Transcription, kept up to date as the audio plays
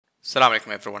Assalamu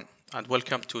alaikum everyone, and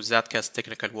welcome to Zatka's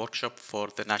technical workshop for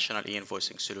the National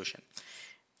E-invoicing solution.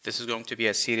 This is going to be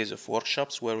a series of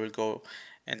workshops where we'll go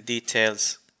in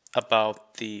details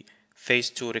about the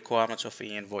phase 2 requirements of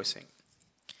e-invoicing.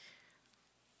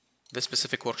 This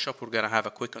specific workshop, we're going to have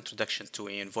a quick introduction to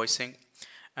e-invoicing,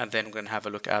 and then we're going to have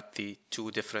a look at the two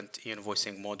different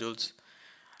e-invoicing modules.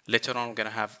 Later on, we're going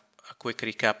to have a quick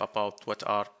recap about what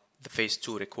are the phase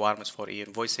 2 requirements for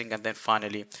e-invoicing, and then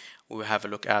finally we will have a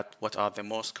look at what are the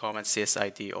most common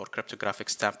CSID or cryptographic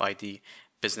stamp ID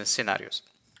business scenarios.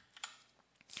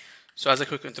 So as a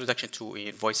quick introduction to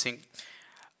e-invoicing,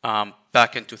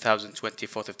 back in 2020,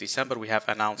 4th of December, we have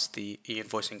announced the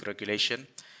e-invoicing regulation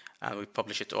and we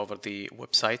published it over the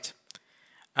website.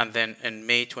 And then in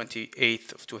May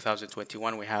 28th of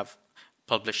 2021, we have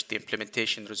published the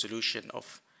implementation resolution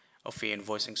of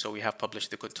e-invoicing. So we have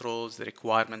published the controls, the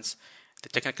requirements, the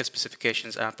technical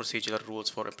specifications, and procedural rules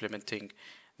for implementing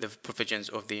the provisions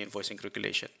of the invoicing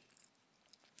regulation.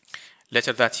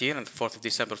 Later that year, on the 4th of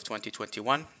December of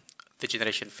 2021, the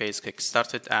generation phase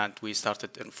kick-started, and we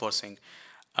started enforcing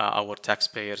our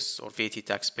taxpayers or VAT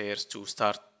taxpayers to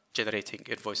start generating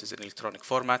invoices in electronic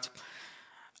format.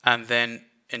 And then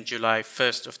in July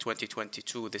 1st of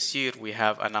 2022, this year, we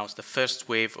have announced the first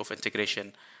wave of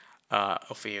integration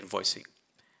of e-invoicing,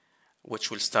 which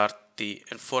will start the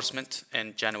enforcement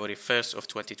in January 1st of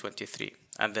 2023,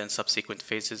 and then subsequent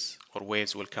phases or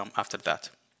waves will come after that.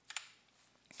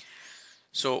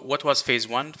 So what was phase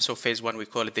 1? So phase 1, we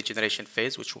call it the generation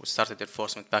phase, which started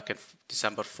enforcement back in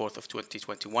December 4th of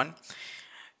 2021.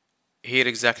 Here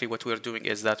exactly what we are doing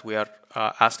is that we are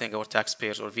asking our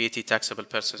taxpayers or VAT taxable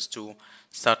persons to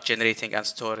start generating and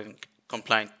storing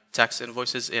compliant tax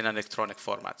invoices in an electronic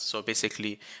format. So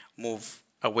basically move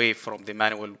away from the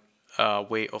manual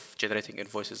way of generating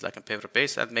invoices like in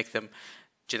paper-based and make them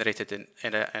generated in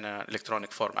an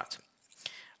electronic format.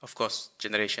 Of course,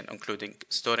 generation including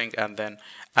storing and then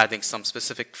adding some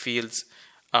specific fields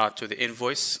to the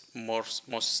invoice,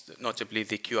 most notably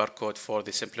the QR code for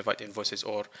the simplified invoices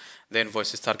or the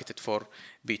invoices targeted for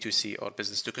B2C or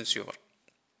business to consumer.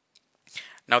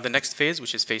 Now the next phase,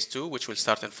 which is phase 2, which will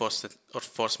start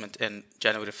enforcement in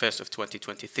January 1st of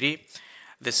 2023.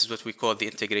 This is what we call the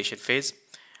integration phase.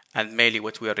 And mainly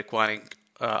what we are requiring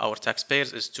our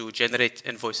taxpayers is to generate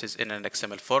invoices in an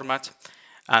XML format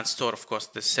and store, of course,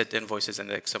 the said invoices in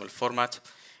the XML format.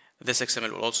 This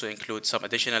XML will also include some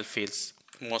additional fields,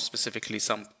 more specifically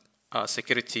some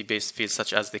security-based fields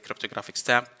such as the cryptographic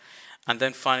stamp. And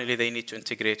then finally, they need to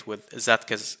integrate with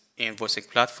Zatka's invoicing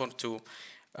platform to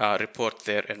report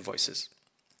their invoices.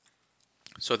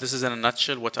 So this is in a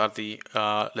nutshell what are the,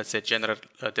 let's say, general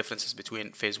differences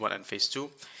between phase 1 and phase 2.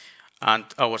 And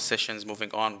our sessions moving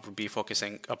on will be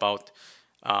focusing about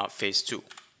phase 2.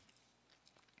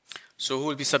 So who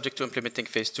will be subject to implementing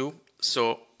phase 2?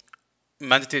 So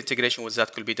mandatory integration with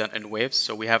Zatka will be done in waves.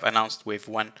 So we have announced wave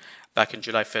 1 back in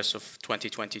July 1st of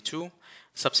 2022.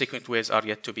 Subsequent waves are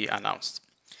yet to be announced.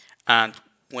 And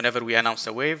whenever we announce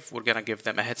a wave, we're going to give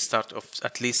them a head start of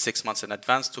at least 6 months in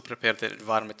advance to prepare the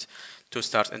environment to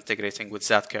start integrating with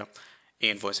Zatka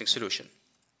e-invoicing solution.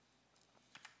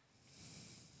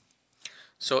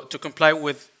 So to comply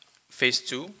with phase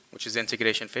 2, which is the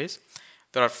integration phase,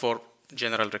 there are 4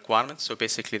 general requirements. So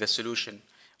basically the solution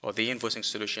or the invoicing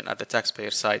solution at the taxpayer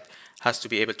side has to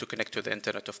be able to connect to the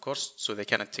internet, of course, so they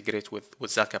can integrate with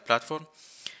Zatka platform.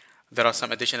 There are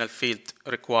some additional fields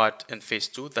required in phase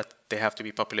 2 that they have to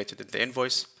be populated in the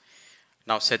invoice.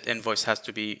 Now said invoice has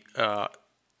to be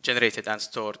generated and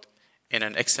stored in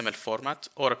an XML format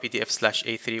or a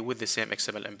PDF/A3 with the same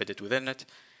XML embedded within it.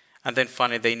 And then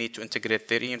finally, they need to integrate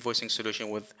their e-invoicing solution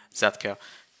with Zatka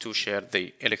to share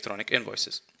the electronic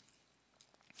invoices.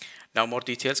 Now more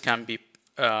details can be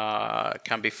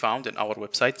found in our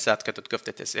website,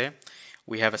 zatka.gov.sa.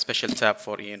 We have a special tab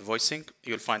for e-invoicing.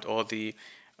 You'll find all the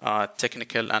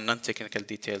technical and non-technical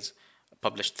details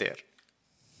published there.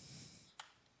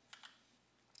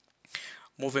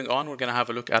 Moving on, we're going to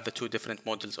have a look at the 2 different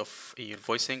models of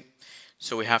e-invoicing.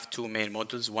 So we have 2 main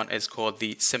models. One is called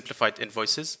the simplified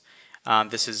invoices.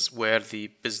 And this is where the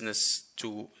business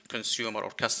to consumer or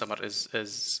customer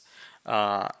is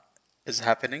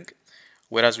happening.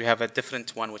 Whereas we have a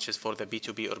different one, which is for the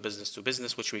B2B or business to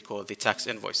business, which we call the tax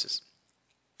invoices.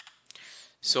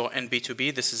 So in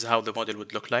B2B, this is how the model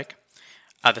would look like.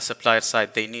 At the supplier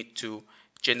side, they need to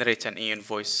generate an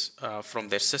e-invoice from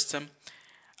their system.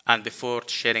 And before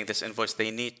sharing this invoice, they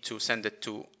need to send it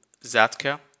to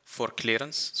Zatka for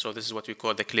clearance. So this is what we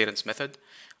call the clearance method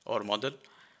or model.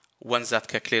 Once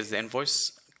Zatka clears the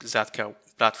invoice, Zatka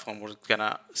platform, we're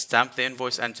gonna stamp the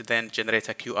invoice and then generate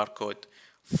a QR code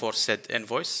for said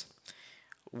invoice.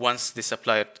 Once the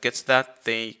supplier gets that,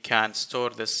 they can store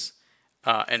this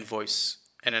invoice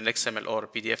in an XML or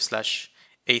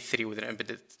PDF/A3 with an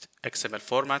embedded XML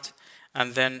format,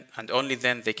 and then and only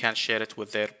then they can share it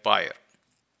with their buyer.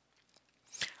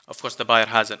 Of course, the buyer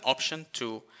has an option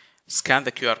to scan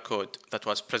the QR code that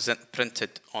was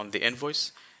printed on the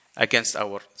invoice against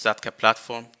our Zatka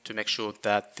platform to make sure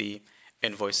that the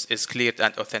invoice is cleared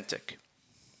and authentic.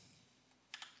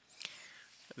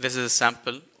 This is a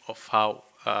sample of how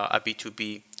a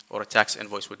B2B or a tax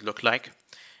invoice would look like.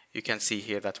 You can see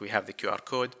here that we have the QR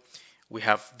code, we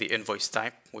have the invoice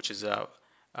type, which is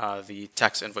the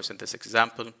tax invoice in this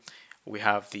example. We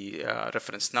have the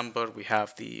reference number, we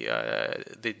have the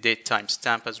date time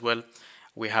stamp as well.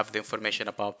 We have the information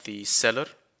about the seller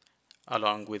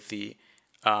along with the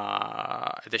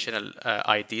additional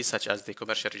IDs such as the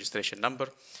commercial registration number.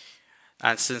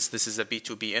 And since this is a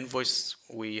B2B invoice,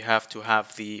 we have to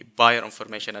have the buyer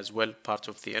information as well, part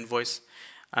of the invoice,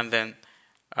 and then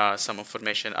some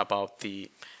information about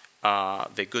the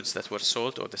goods that were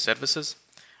sold or the services.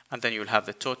 And then you'll have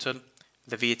the total,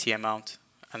 the VAT amount,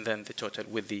 and then the total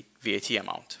with the VAT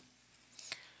amount.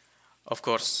 Of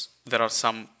course, there are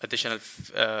some additional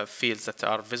fields that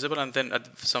are visible, and then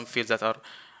some fields that are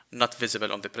not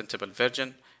visible on the printable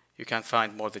version. You can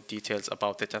find more the details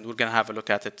about it, and we're going to have a look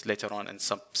at it later on in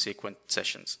subsequent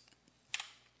sessions.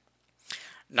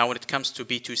 Now, when it comes to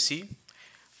B2C,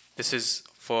 this is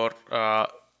for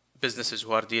businesses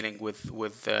who are dealing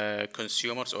with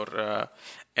consumers or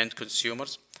end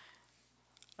consumers,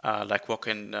 like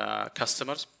walk-in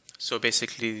customers. So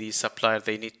basically, the supplier,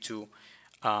 they need to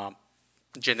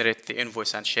generate the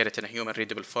invoice and share it in a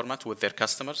human-readable format with their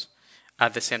customers.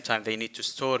 At the same time, they need to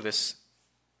store this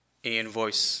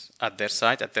E-invoice at their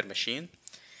site, at their machine.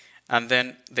 And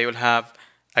then they will have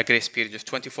a grace period of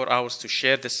 24 hours to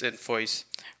share this invoice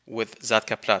with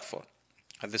Zatka platform.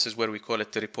 And this is where we call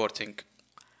it the reporting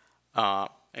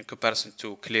in comparison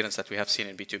to clearance that we have seen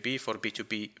in B2B. For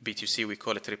B2C, we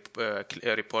call it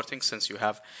reporting, since you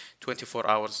have 24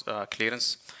 hours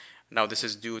clearance. Now, this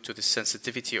is due to the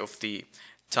sensitivity of the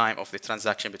time of the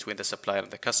transaction between the supplier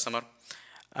and the customer.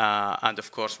 And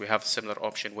of course, we have a similar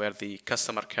option where the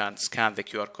customer can scan the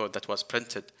QR code that was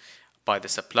printed by the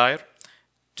supplier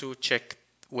to check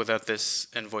whether this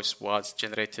invoice was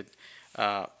generated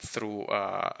through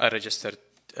a registered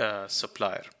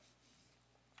supplier.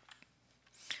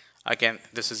 Again,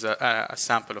 this is a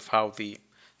sample of how the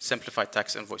simplified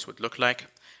tax invoice would look like.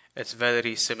 It's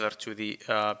very similar to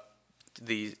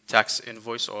the tax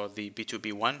invoice or the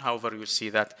B2B one. However, you'll see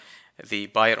that the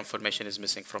buyer information is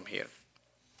missing from here.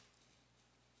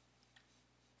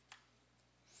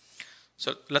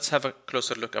 So let's have a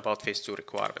closer look about phase 2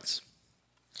 requirements.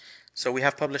 So we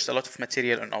have published a lot of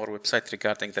material on our website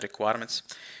regarding the requirements.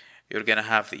 You're going to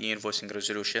have the e-invoicing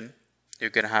resolution. You're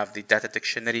going to have the data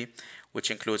dictionary, which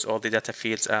includes all the data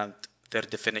fields and their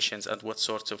definitions and what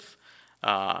sort of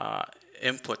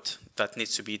input that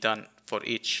needs to be done for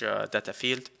each data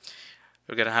field.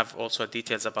 You're going to have also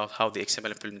details about how the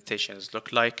XML implementations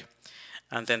look like.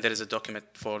 And then there is a document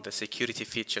for the security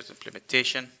features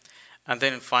implementation. And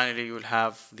then finally, you will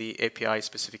have the API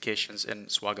specifications in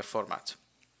Swagger format.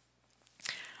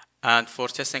 And for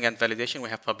testing and validation, we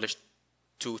have published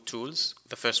 2 tools.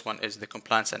 The first one is the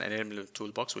Compliance and Enablement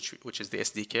Toolbox, which is the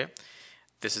SDK.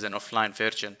 This is an offline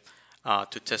version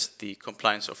to test the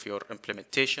compliance of your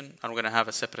implementation. And we're going to have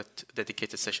a separate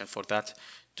dedicated session for that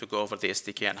to go over the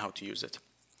SDK and how to use it.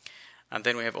 And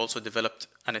then we have also developed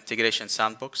an integration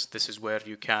sandbox. This is where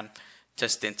you can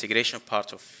test the integration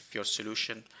part of your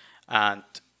solution and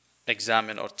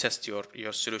examine or test your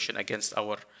solution against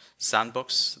our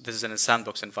sandbox. This is in a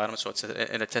sandbox environment, so it's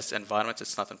in a test environment.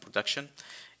 It's not in production.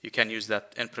 You can use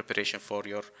that in preparation for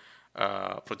your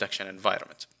production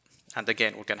environment. And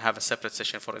again, we're going to have a separate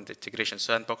session for the integration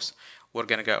sandbox. We're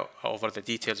going to go over the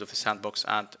details of the sandbox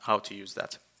and how to use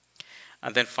that.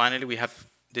 And then finally, we have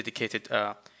dedicated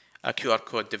a QR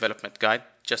code development guide,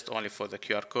 just only for the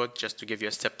QR code, just to give you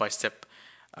a step-by-step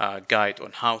guide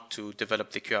on how to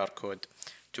develop the QR code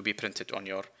to be printed on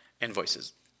your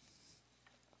invoices.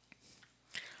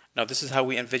 Now, this is how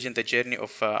we envision the journey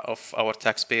of our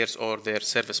taxpayers or their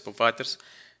service providers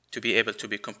to be able to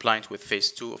be compliant with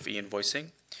phase 2 of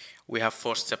e-invoicing. We have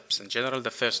 4 steps in general.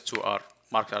 The first 2 are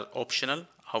marked as optional.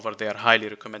 However, they are highly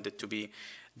recommended to be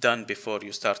done before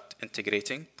you start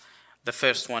integrating. The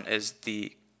first one is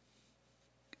the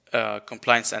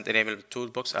Compliance and Enablement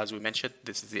Toolbox. As we mentioned,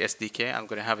 this is the SDK. I'm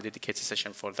going to have a dedicated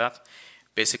session for that.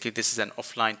 Basically, this is an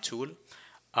offline tool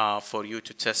for you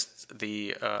to test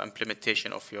the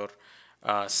implementation of your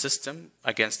system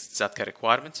against Zatka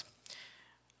requirements.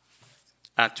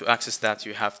 And to access that,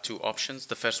 you have two options.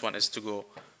 The first one is to go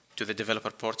to the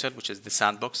developer portal, which is the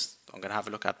SANDBOX. I'm going to have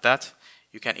a look at that.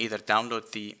 You can either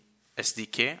download the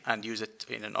SDK and use it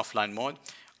in an offline mode,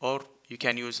 or you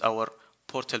can use our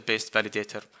portal-based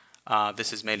validator.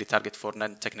 This is mainly targeted for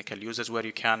non-technical users, where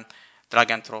you can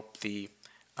drag and drop the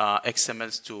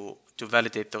XMLs to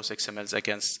validate those XMLs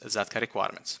against Zatka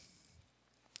requirements.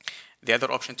 The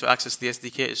other option to access the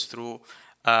SDK is through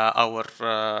our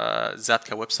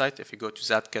Zatka website. If you go to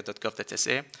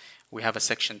zatka.gov.sa, we have a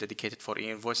section dedicated for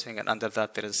e-invoicing, and under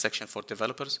that there is a section for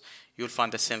developers. You'll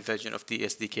find the same version of the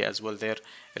SDK as well there,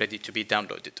 ready to be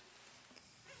downloaded.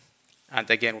 And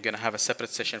again, we're going to have a separate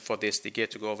session for the SDK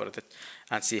to go over it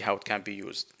and see how it can be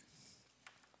used.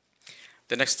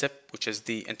 The next step, which is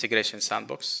the integration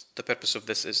sandbox. The purpose of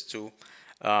this is to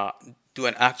do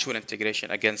an actual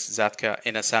integration against Zatka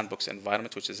in a sandbox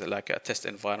environment, which is like a test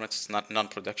environment. It's not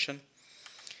non-production.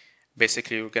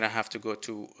 Basically, we're going to have to go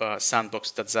to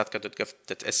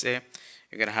sandbox.zatka.gov.sa.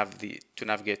 You're going to have to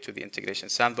navigate to the integration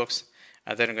sandbox,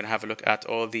 and then you're going to have a look at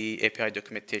all the API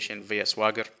documentation via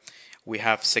Swagger. We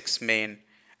have 6 main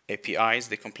APIs: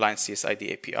 the compliance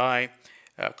CSID API,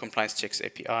 compliance checks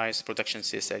APIs, production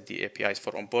CSID APIs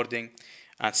for onboarding,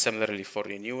 and similarly for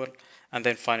renewal. And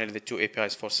then finally, the 2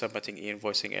 APIs for submitting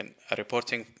e-invoicing in a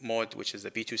reporting mode, which is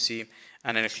the B2C,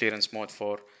 and in a clearance mode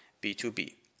for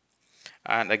B2B.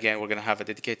 And again, we're going to have a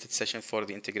dedicated session for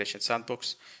the integration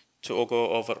sandbox to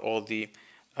go over all the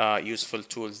useful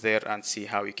tools there and see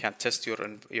how you can test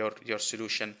your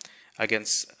solution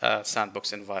against a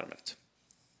sandbox environment.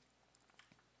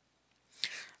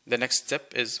 The next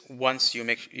step is, once you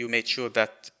made sure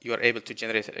that you are able to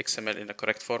generate an XML in a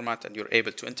correct format and you're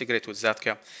able to integrate with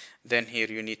Zatka, then here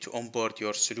you need to onboard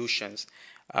your solutions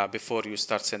before you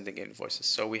start sending invoices.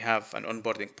 So we have an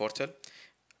onboarding portal,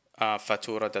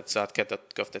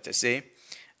 FATOORA.zatka.gov.sa.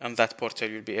 On that portal,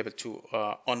 you'll be able to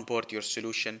onboard your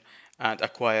solution and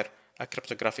acquire a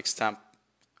cryptographic stamp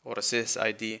or a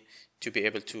CSID to be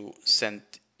able to send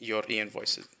your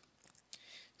e-invoices.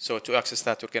 So to access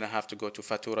that, you're going to have to go to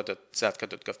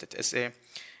fatoora.zatka.gov.sa.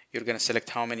 You're going to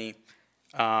select how many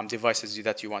devices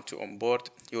that you want to onboard.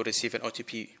 You'll receive an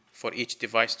OTP for each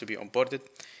device to be onboarded.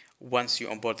 Once you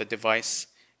onboard the device,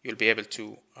 you'll be able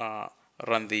to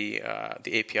run the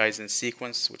APIs in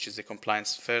sequence, which is the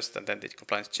compliance first and then the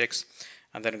compliance checks.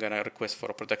 And then you're going to request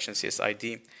for a production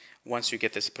CSID. Once you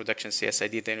get this production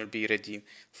CSID, then you'll be ready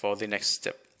for the next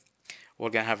step.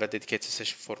 We're going to have a dedicated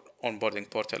session for onboarding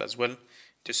portal as well,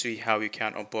 to see how you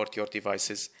can onboard your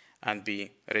devices and be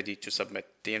ready to submit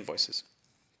the invoices.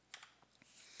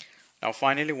 Now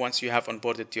finally, once you have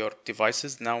onboarded your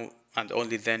devices, now and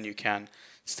only then you can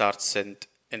start send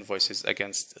invoices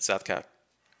against Zatka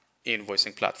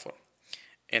e-invoicing platform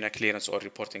in a clearance or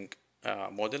reporting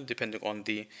model, depending on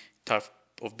the type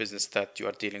of business that you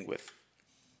are dealing with.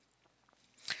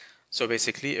 So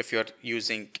basically, if you're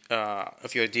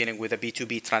dealing with a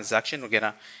B2B transaction, we're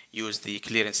gonna use the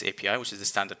clearance API, which is the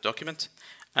standard document.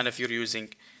 And if you're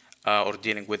using or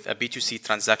dealing with a B2C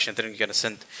transaction, then you're gonna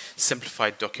send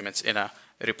simplified documents in a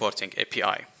reporting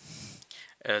API.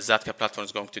 Zatka platform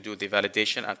is going to do the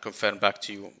validation and confirm back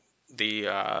to you the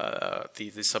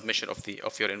submission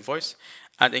of your invoice.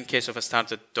 And in case of a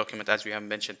standard document, as we have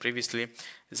mentioned previously,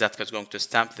 Zatka is going to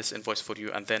stamp this invoice for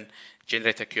you and then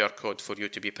generate a QR code for you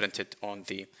to be printed on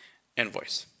the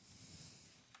invoice.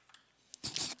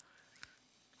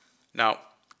 Now,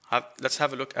 let's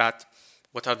have a look at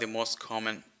what are the most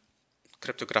common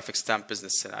cryptographic stamp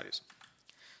business scenarios.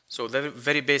 So the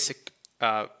very basic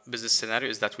business scenario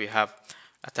is that we have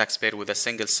a taxpayer with a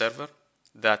single server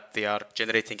that they are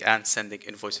generating and sending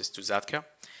invoices to Zatka.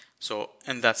 So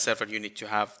in that server, you need to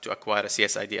acquire a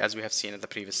CSID, as we have seen in the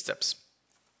previous steps.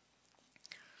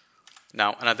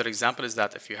 Now, another example is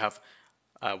that if you have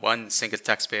one single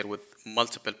taxpayer with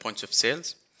multiple points of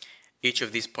sales, each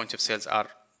of these points of sales are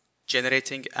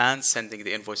generating and sending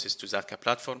the invoices to Zatka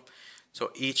platform.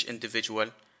 So each individual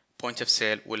point of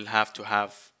sale will have to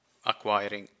have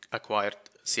acquired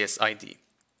CSID.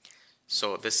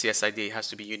 So this CSID has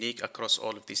to be unique across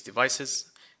all of these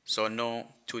devices. So no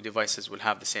 2 devices will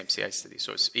have the same CSID.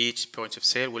 So each point of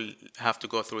sale will have to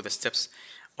go through the steps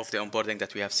of the onboarding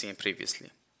that we have seen previously.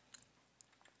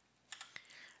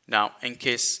 Now, in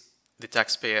case the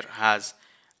taxpayer has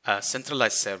a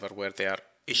centralized server where they are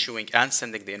issuing and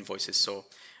sending the invoices, so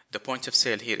the point of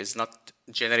sale here is not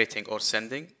generating or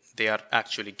sending, they are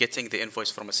actually getting the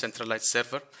invoice from a centralized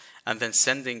server and then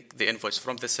sending the invoice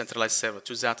from the centralized server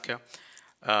to Zatka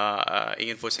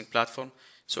e-invoicing platform.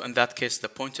 So in that case, the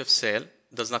point of sale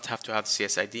does not have to have the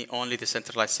CSID, only the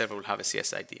centralized server will have a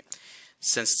CSID.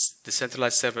 since the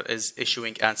centralized server is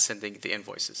issuing and sending the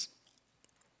invoices.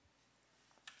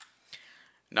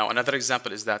 Now another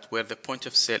example is that where the point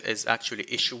of sale is actually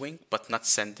issuing but not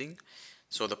sending.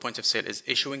 So the point of sale is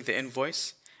issuing the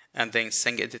invoice and then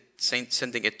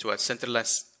sending it to a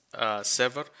centralized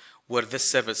server, where this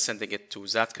server is sending it to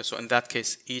Zatka. So in that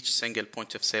case, each single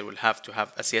point of sale will have to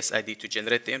have a CSID to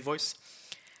generate the invoice.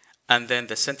 And then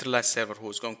the centralized server who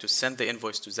is going to send the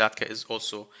invoice to Zatka is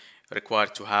also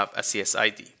required to have a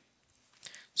CSID.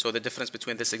 So the difference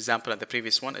between this example and the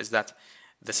previous one is that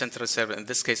the central server in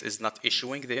this case is not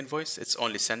issuing the invoice, it's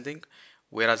only sending,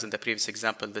 whereas in the previous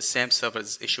example, the same server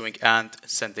is issuing and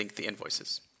sending the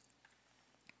invoices.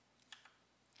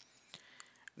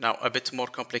 Now, a bit more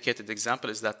complicated example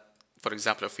is that, for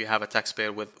example, if you have a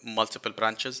taxpayer with multiple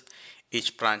branches,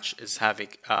 each branch is having,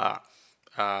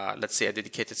 let's say, a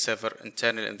dedicated server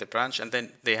internal in the branch, and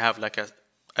then they have like a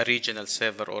regional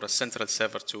server or a central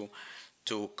server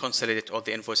to consolidate all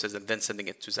the invoices and then sending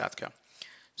it to Zatka.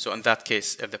 So in that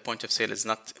case, if the point of sale is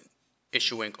not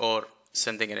issuing or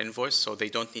sending an invoice, so they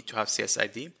don't need to have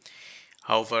CSID.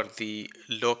 However, the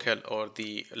local or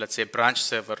the, let's say, branch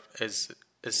server is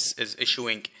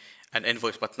issuing an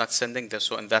invoice but not sending this.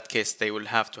 So in that case, they will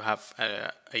have to have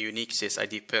a unique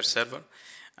CSID per server.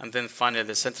 And then finally,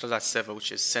 the centralized server,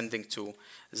 which is sending to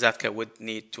Zatka, would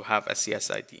need to have a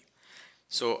CSID.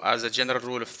 So as a general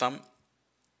rule of thumb,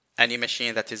 any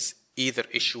machine that is either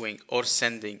issuing or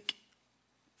sending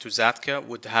to Zatka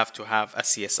would have to have a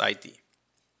CSID.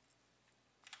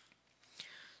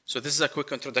 So this is a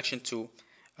quick introduction to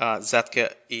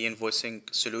Zatka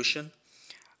e-invoicing solution.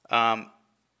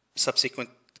 Subsequent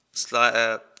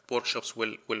workshops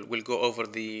will go over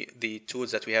the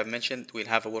tools that we have mentioned. We'll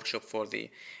have a workshop for the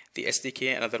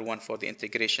SDK, another one for the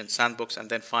integration sandbox, and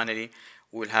then finally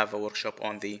we'll have a workshop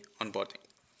on the onboarding.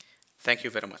 Thank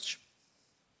you very much.